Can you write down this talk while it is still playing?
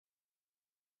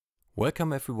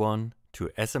Welcome everyone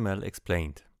to SML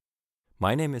Explained.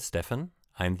 My name is Stefan,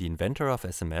 I'm the inventor of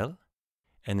SML,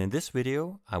 and in this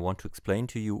video I want to explain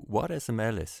to you what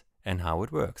SML is and how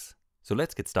it works. So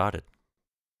let's get started.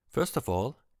 First of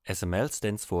all, SML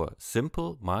stands for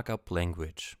Simple Markup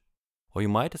Language, or you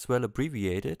might as well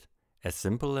abbreviate it as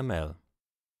Simple ML.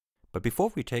 But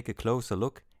before we take a closer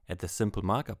look at the Simple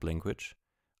Markup Language,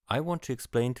 I want to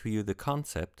explain to you the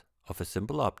concept of a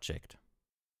simple object.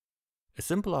 A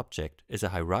simple object is a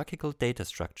hierarchical data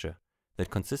structure that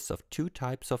consists of two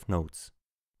types of nodes,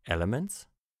 elements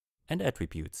and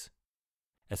attributes.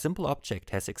 A simple object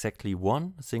has exactly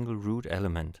one single root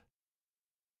element.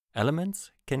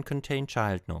 Elements can contain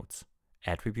child nodes,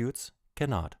 attributes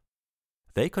cannot.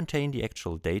 They contain the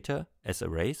actual data as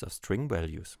arrays of string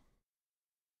values.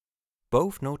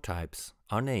 Both node types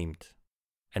are named.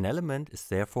 An element is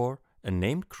therefore a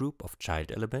named group of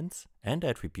child elements and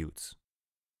attributes.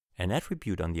 An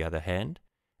attribute, on the other hand,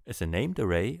 is a named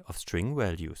array of string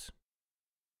values.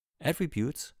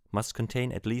 Attributes must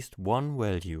contain at least one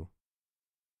value,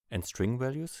 and string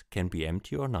values can be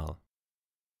empty or null.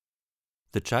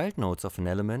 The child nodes of an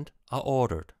element are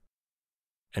ordered,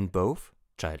 and both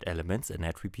child elements and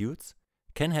attributes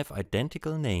can have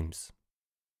identical names.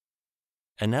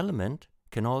 An element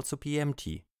can also be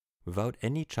empty, without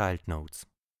any child nodes.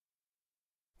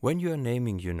 When you are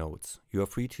naming your nodes, you are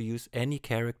free to use any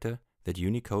character that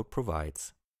Unicode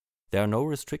provides. There are no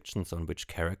restrictions on which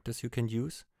characters you can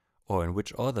use or in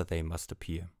which order they must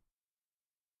appear.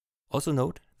 Also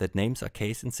note that names are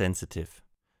case insensitive,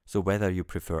 so whether you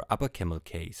prefer upper camel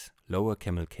case, lower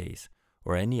camel case,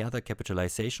 or any other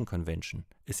capitalization convention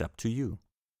is up to you.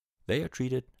 They are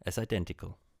treated as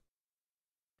identical.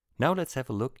 Now let's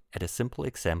have a look at a simple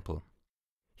example.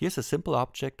 Here's a simple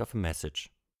object of a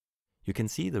message. You can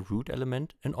see the root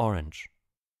element in orange.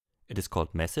 It is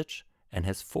called message and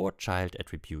has 4 child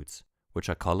attributes, which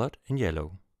are colored in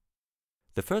yellow.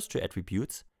 The first 2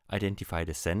 attributes identify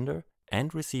the sender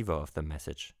and receiver of the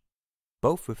message,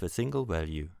 both with a single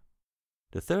value.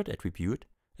 The third attribute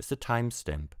is the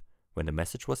timestamp, when the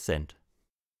message was sent.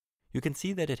 You can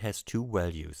see that it has 2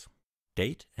 values,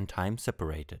 date and time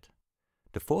separated.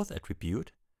 The fourth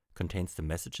attribute contains the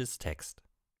message's text.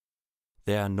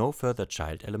 There are no further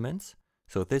child elements,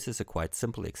 so this is a quite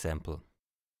simple example.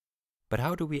 But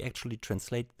how do we actually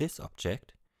translate this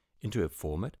object into a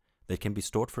format that can be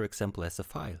stored, for example, as a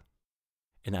file?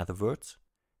 In other words,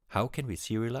 how can we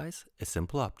serialize a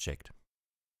simple object?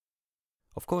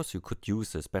 Of course, you could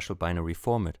use a special binary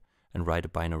format and write a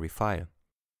binary file,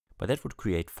 but that would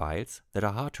create files that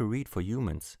are hard to read for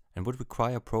humans and would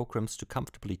require programs to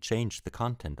comfortably change the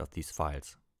content of these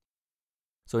files.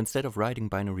 So instead of writing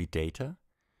binary data,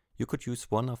 you could use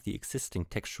one of the existing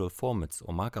textual formats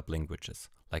or markup languages,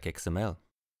 like XML.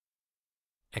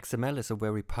 XML is a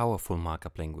very powerful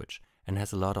markup language and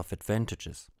has a lot of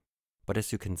advantages. But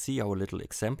as you can see, our little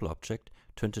example object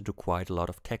turned into quite a lot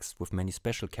of text with many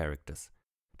special characters,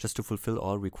 just to fulfill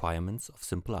all requirements of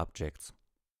simple objects.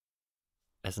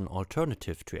 As an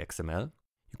alternative to XML,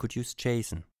 you could use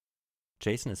JSON.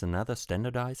 JSON is another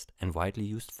standardized and widely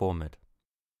used format.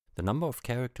 The number of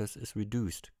characters is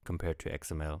reduced compared to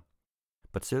XML,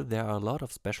 but still there are a lot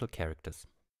of special characters.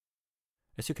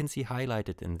 As you can see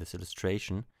highlighted in this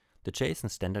illustration, the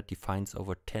JSON standard defines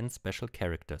over 10 special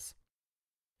characters.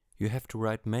 You have to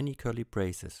write many curly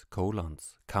braces,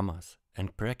 colons, commas,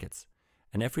 and brackets,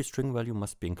 and every string value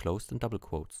must be enclosed in double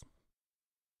quotes.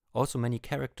 Also, many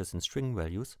characters in string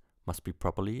values must be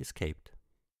properly escaped.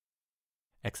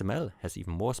 XML has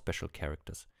even more special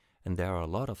characters, and there are a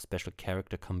lot of special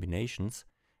character combinations,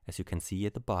 as you can see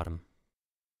at the bottom.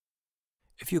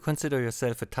 If you consider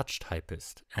yourself a touch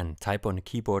typist and type on a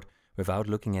keyboard without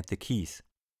looking at the keys,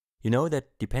 you know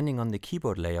that depending on the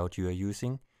keyboard layout you are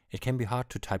using, it can be hard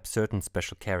to type certain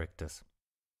special characters.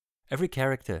 Every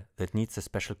character that needs a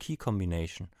special key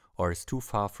combination or is too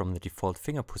far from the default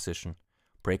finger position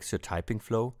breaks your typing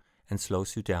flow and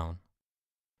slows you down.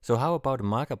 So how about a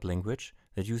markup language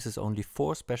that uses only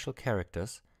 4 special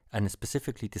characters and is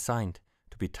specifically designed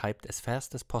to be typed as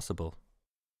fast as possible?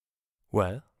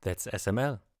 Well, that's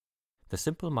SML, the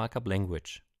Simple Markup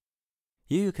Language.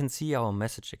 Here you can see our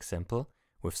message example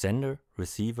with sender,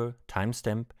 receiver,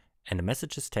 timestamp, and the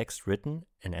message's text written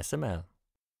in SML.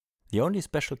 The only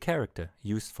special character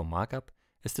used for markup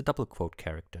is the double quote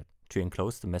character to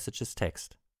enclose the message's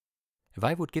text. If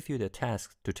I would give you the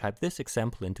task to type this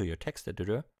example into your text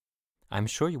editor, I'm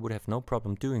sure you would have no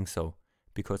problem doing so,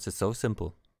 because it's so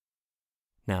simple.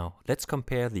 Now, let's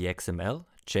compare the XML,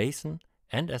 JSON,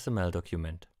 and SML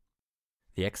document.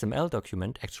 The XML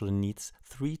document actually needs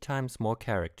 3 times more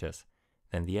characters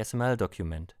than the SML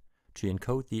document to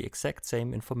encode the exact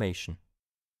same information.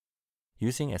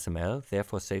 Using SML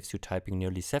therefore saves you typing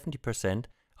nearly 70%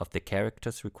 of the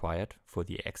characters required for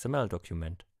the XML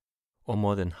document, or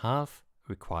more than half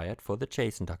required for the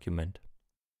JSON document.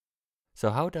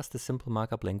 So how does the simple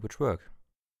markup language work?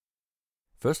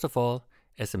 First of all,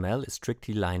 SML is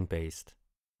strictly line-based.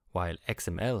 While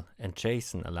XML and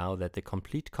JSON allow that the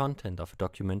complete content of a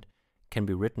document can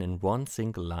be written in one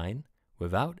single line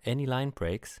without any line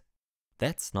breaks,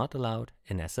 that's not allowed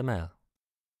in SML.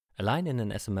 A line in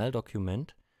an SML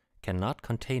document cannot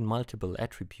contain multiple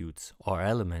attributes or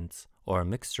elements or a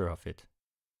mixture of it.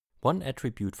 One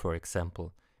attribute, for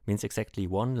example, means exactly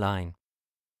one line,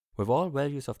 with all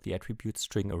values of the attribute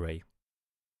string array.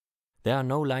 There are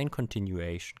no line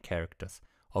continuation characters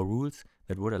or rules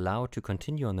that would allow to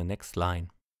continue on the next line.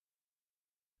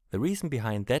 The reason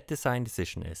behind that design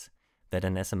decision is that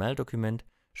an SML document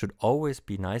should always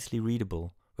be nicely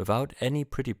readable without any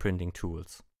pretty printing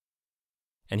tools.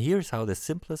 And here's how the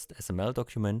simplest SML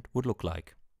document would look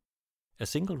like. A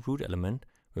single root element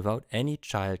without any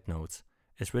child nodes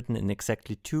is written in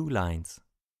exactly 2 lines.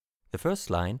 The first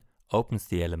line opens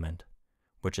the element,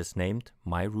 which is named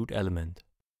myRootElement.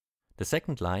 The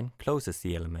second line closes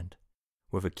the element,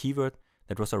 with a keyword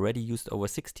that was already used over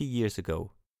 60 years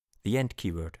ago, the end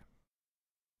keyword.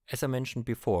 As I mentioned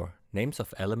before, names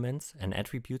of elements and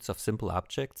attributes of simple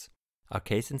objects are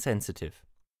case insensitive,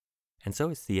 and so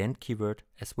is the end keyword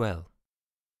as well.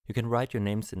 You can write your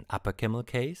names in upper camel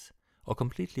case or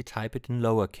completely type it in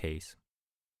lower case.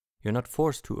 You're not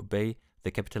forced to obey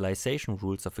the capitalization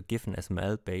rules of a given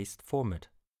SML-based format.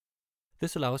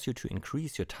 This allows you to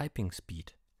increase your typing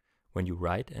speed when you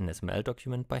write an SML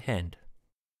document by hand.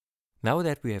 Now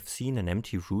that we have seen an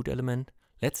empty root element,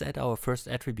 let's add our first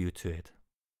attribute to it.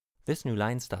 This new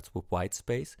line starts with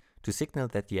whitespace to signal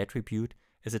that the attribute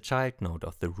is a child node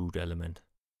of the root element.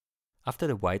 After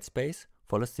the whitespace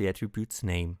follows the attribute's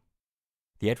name.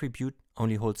 The attribute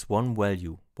only holds one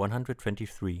value,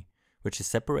 123, which is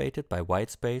separated by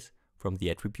whitespace from the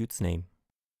attribute's name.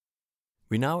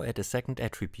 We now add a second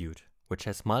attribute, which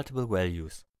has multiple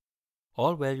values.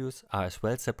 All values are as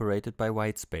well separated by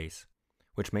whitespace,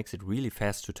 which makes it really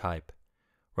fast to type.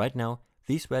 Right now,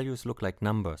 these values look like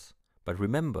numbers, but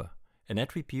remember, an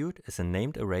attribute is a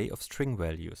named array of string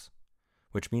values,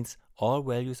 which means all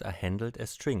values are handled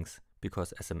as strings,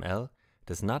 because SML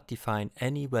does not define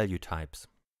any value types.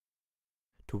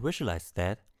 To visualize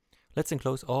that, let's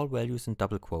enclose all values in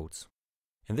double quotes.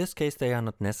 In this case they are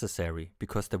not necessary,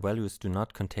 because the values do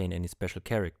not contain any special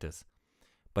characters.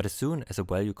 But as soon as a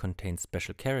value contains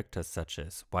special characters such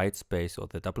as whitespace or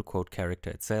the double quote character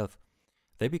itself,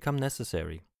 they become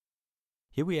necessary.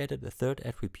 Here we added a third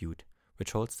attribute,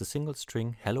 which holds the single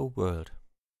string hello world.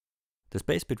 The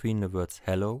space between the words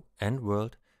hello and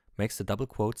world makes the double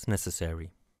quotes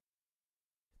necessary.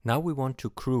 Now we want to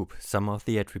group some of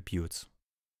the attributes.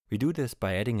 We do this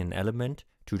by adding an element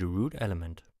to the root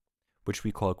element, which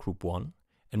we call group 1,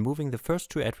 and moving the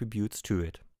first 2 attributes to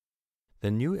it.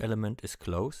 The new element is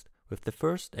closed with the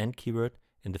first end keyword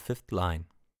in the 5th line.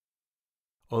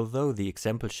 Although the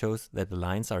example shows that the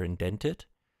lines are indented,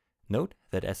 note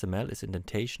that SML is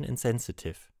indentation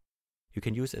insensitive. You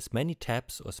can use as many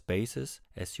tabs or spaces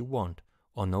as you want,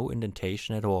 or no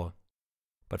indentation at all.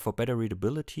 But for better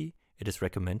readability, it is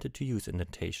recommended to use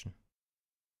indentation.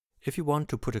 If you want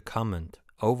to put a comment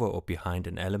over or behind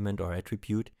an element or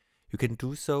attribute, you can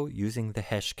do so using the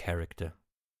hash character.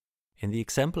 In the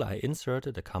example, I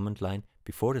inserted a comment line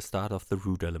before the start of the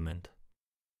root element.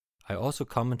 I also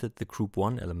commented the group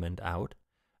 1 element out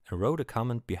and wrote a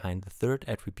comment behind the third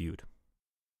attribute.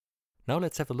 Now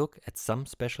let's have a look at some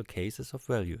special cases of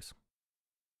values.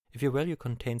 If your value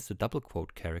contains the double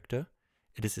quote character,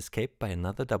 it is escaped by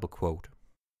another double quote.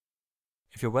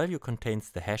 If your value contains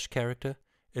the hash character,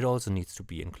 it also needs to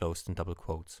be enclosed in double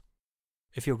quotes.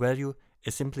 If your value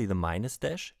is simply the minus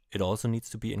dash, it also needs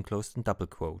to be enclosed in double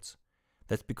quotes.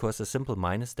 That's because a simple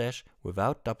minus dash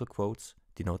without double quotes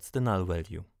denotes the null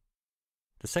value.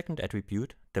 The second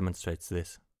attribute demonstrates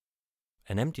this.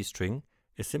 An empty string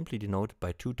is simply denoted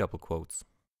by 2 double quotes.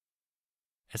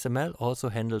 SML also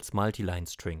handles multi-line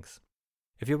strings.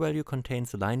 If your value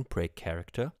contains a line break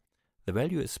character, the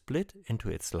value is split into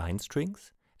its line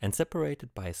strings and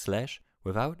separated by a slash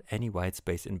without any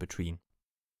whitespace in between.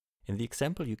 In the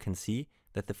example you can see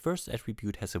that the first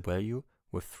attribute has a value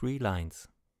with 3 lines.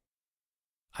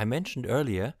 I mentioned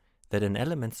earlier that an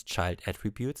element's child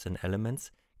attributes and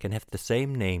elements can have the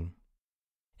same name.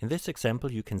 In this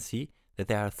example you can see that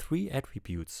there are 3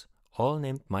 attributes, all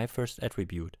named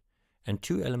myFirstAttribute, and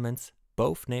 2 elements,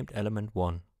 both named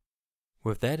element1.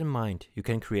 With that in mind, you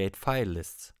can create file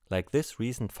lists, like this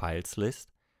recent files list,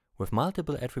 with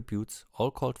multiple attributes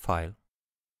all called file.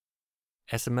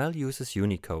 SML uses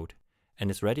Unicode and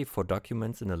is ready for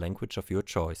documents in a language of your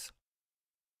choice.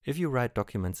 If you write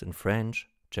documents in French,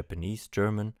 Japanese,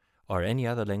 German, or any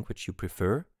other language you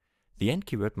prefer, the end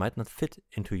keyword might not fit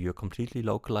into your completely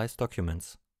localized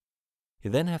documents.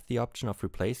 You then have the option of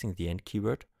replacing the end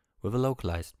keyword with a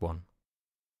localized one.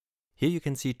 Here you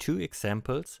can see two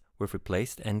examples with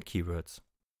replaced end keywords.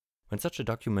 When such a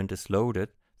document is loaded,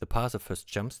 the parser first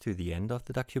jumps to the end of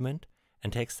the document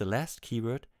and takes the last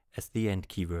keyword as the end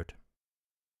keyword.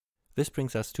 This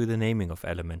brings us to the naming of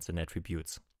elements and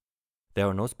attributes. There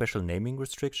are no special naming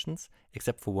restrictions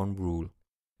except for one rule,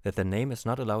 that the name is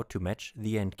not allowed to match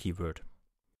the end keyword.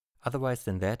 Otherwise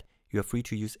than that, you are free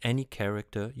to use any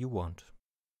character you want.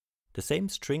 The same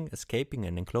string escaping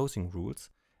and enclosing rules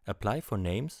apply for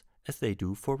names as they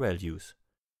do for values.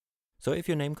 So if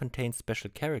your name contains special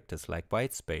characters like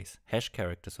whitespace, hash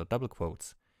characters or double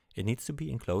quotes, it needs to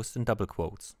be enclosed in double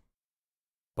quotes.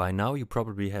 By now you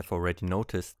probably have already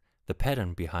noticed the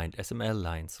pattern behind SML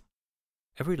lines.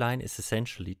 Every line is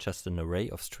essentially just an array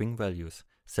of string values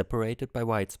separated by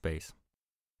whitespace.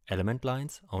 Element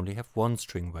lines only have one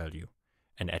string value,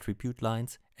 and attribute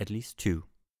lines at least two.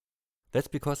 That's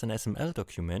because an SML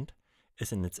document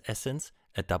is in its essence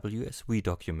a WSV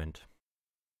document.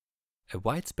 A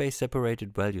whitespace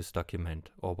separated values document,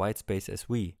 or whitespace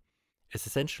SV, is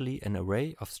essentially an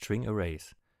array of string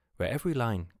arrays, where every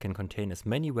line can contain as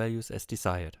many values as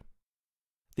desired.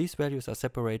 These values are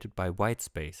separated by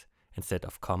whitespace instead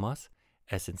of commas,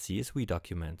 as in CSV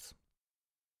documents.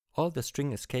 All the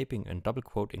string escaping and double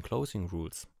quote enclosing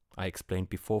rules I explained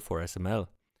before for SML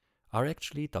are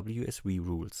actually WSV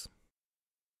rules.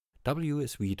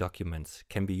 WSV documents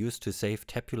can be used to save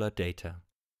tabular data.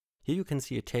 Here you can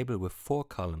see a table with 4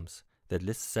 columns that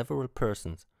lists several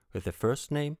persons with their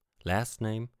first name, last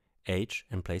name, age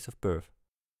and place of birth.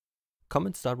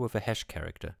 Comments start with a hash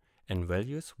character, and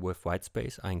values with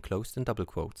whitespace are enclosed in double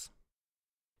quotes.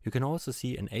 You can also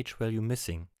see an age value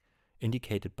missing,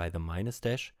 indicated by the minus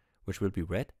dash, which will be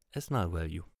read as null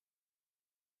value.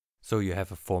 So you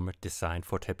have a format designed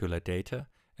for tabular data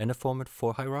and a format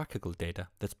for hierarchical data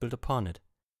that's built upon it.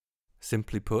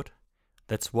 Simply put,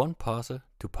 that's one parser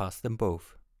to parse them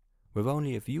both, with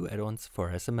only a few add-ons for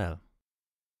SML.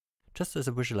 Just as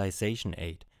a visualization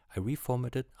aid, I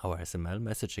reformatted our SML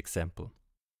message example.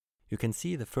 You can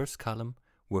see the first column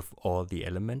with all the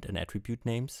element and attribute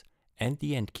names and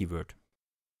the end keyword.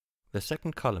 The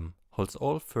second column holds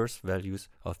all first values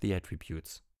of the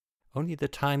attributes. Only the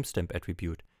timestamp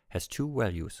attribute has 2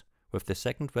 values, with the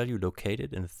second value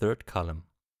located in the third column.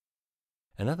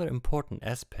 Another important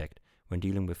aspect when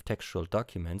dealing with textual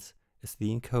documents is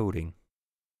the encoding.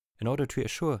 In order to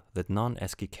assure that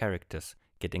non-ASCII characters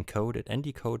get encoded and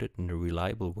decoded in a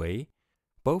reliable way,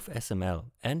 both SML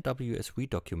and WSV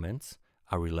documents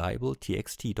are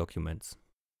ReliableTXT documents.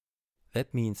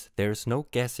 That means there is no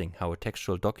guessing how a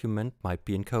textual document might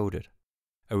be encoded.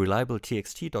 A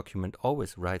ReliableTXT document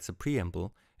always writes a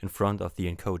preamble in front of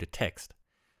the encoded text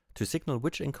to signal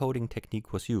which encoding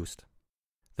technique was used.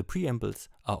 The preambles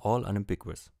are all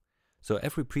unambiguous, so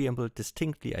every preamble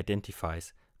distinctly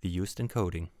identifies the used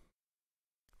encoding.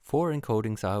 4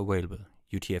 encodings are available: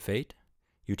 UTF-8,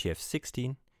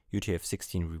 UTF-16,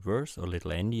 UTF-16 reverse or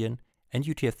little endian, and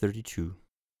UTF-32.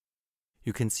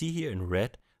 You can see here in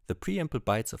red the preamble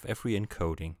bytes of every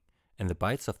encoding and the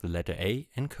bytes of the letter A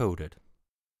encoded.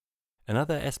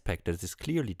 Another aspect that is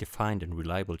clearly defined in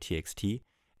ReliableTXT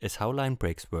is how line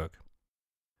breaks work.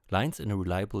 Lines in a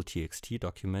ReliableTXT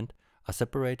document are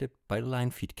separated by the line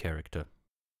feed character.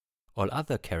 All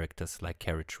other characters like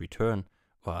carriage return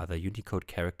or other Unicode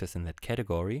characters in that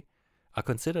category are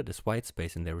considered as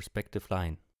whitespace in their respective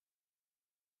line.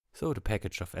 So the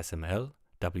package of SML,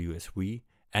 WSV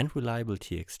and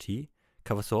ReliableTXT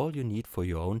covers all you need for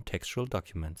your own textual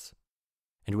documents.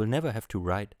 And you will never have to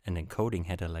write an encoding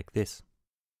header like this.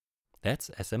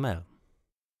 That's SML.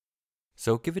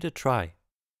 So give it a try.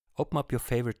 Open up your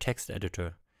favorite text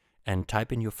editor and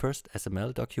type in your first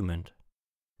SML document.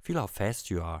 Feel how fast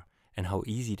you are and how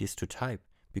easy it is to type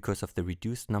because of the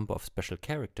reduced number of special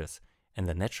characters and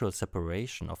the natural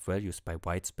separation of values by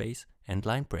whitespace and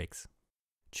line breaks.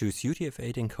 Choose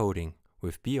UTF-8 encoding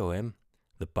with BOM,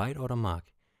 the byte order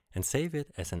mark, and save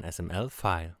it as an SML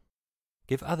file.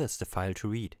 Give others the file to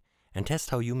read and test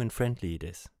how human-friendly it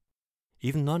is.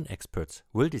 Even non-experts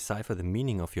will decipher the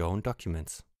meaning of your own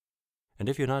documents. And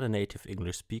if you're not a native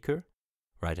English speaker,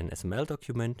 write an SML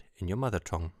document in your mother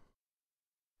tongue.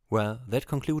 Well, that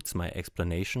concludes my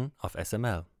explanation of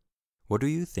SML. What do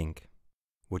you think?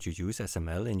 Would you use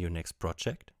SML in your next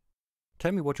project?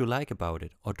 Tell me what you like about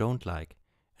it or don't like,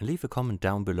 and leave a comment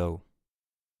down below.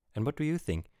 And what do you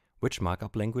think? Which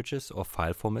markup languages or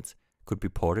file formats could be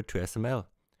ported to SML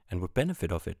and would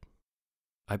benefit of it?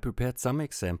 I prepared some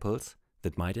examples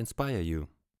that might inspire you.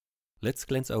 Let's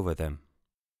glance over them.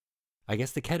 I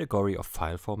guess the category of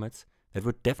file formats that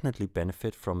would definitely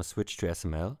benefit from a switch to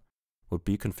SML would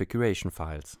be configuration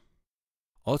files.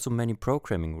 Also many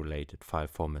programming-related file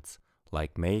formats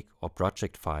like make or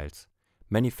project files,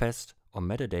 manifest or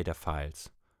metadata files,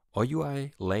 or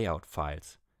UI layout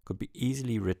files could be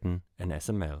easily written in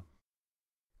SML.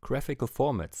 Graphical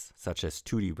formats such as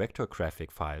 2D vector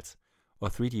graphic files or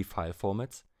 3D file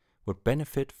formats would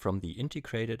benefit from the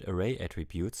integrated array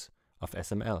attributes of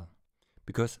SML,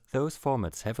 because those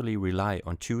formats heavily rely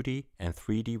on 2D and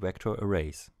 3D vector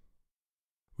arrays.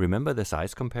 Remember the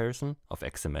size comparison of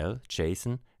XML,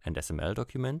 JSON and SML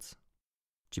documents?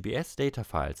 GBS data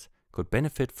files could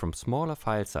benefit from smaller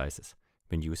file sizes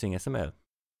when using SML.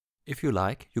 If you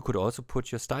like, you could also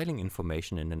put your styling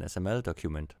information in an SML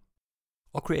document,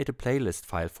 or create a playlist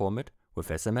file format with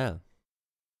SML.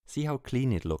 See how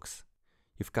clean it looks.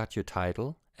 You've got your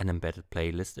title, an embedded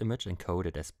playlist image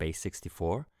encoded as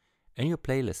base64, and your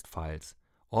playlist files,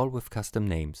 all with custom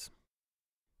names.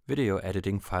 Video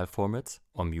editing file formats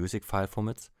or music file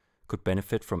formats could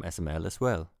benefit from SML as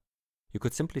well. You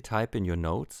could simply type in your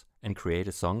notes and create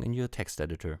a song in your text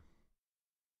editor.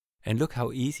 And look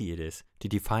how easy it is to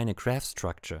define a graph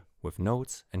structure with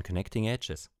nodes and connecting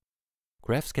edges.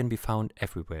 Graphs can be found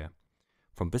everywhere,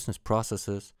 from business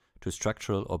processes to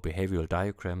structural or behavioral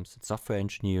diagrams in software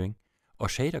engineering, or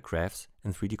shader graphs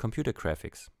in 3D computer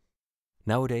graphics.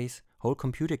 Nowadays, whole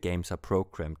computer games are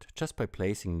programmed just by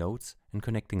placing nodes and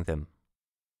connecting them.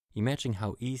 Imagine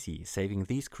how easy saving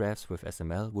these graphs with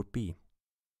SML would be.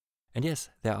 And yes,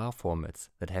 there are formats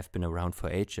that have been around for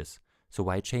ages, so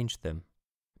why change them?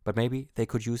 But maybe they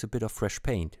could use a bit of fresh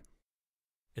paint.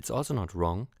 It's also not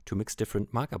wrong to mix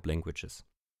different markup languages.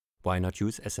 Why not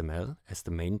use SML as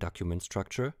the main document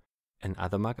structure and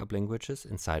other markup languages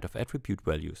inside of attribute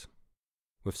values?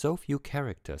 With so few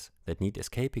characters that need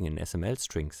escaping in SML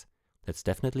strings, that's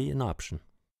definitely an option.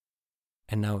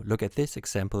 And now look at this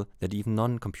example that even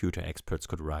non-computer experts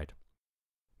could write.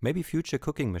 Maybe future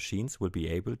cooking machines will be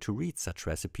able to read such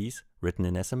recipes written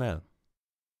in SML.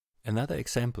 Another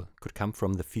example could come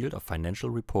from the field of financial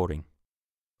reporting.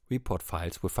 Report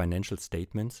files with financial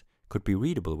statements could be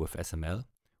readable with SML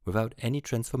without any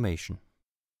transformation.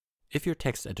 If your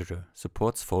text editor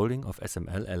supports folding of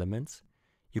SML elements,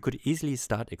 you could easily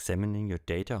start examining your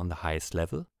data on the highest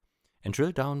level and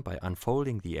drill down by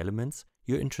unfolding the elements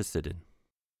you're interested in.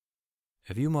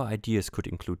 A few more ideas could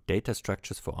include data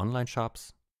structures for online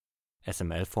shops,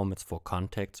 SML formats for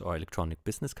contacts or electronic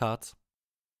business cards,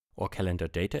 or calendar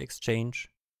data exchange,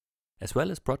 as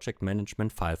well as project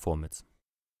management file formats.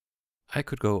 I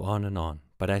could go on,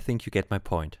 but I think you get my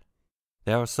point.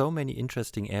 There are so many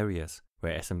interesting areas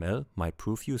where SML might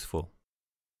prove useful.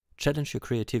 Challenge your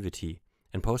creativity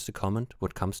and post a comment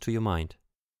what comes to your mind.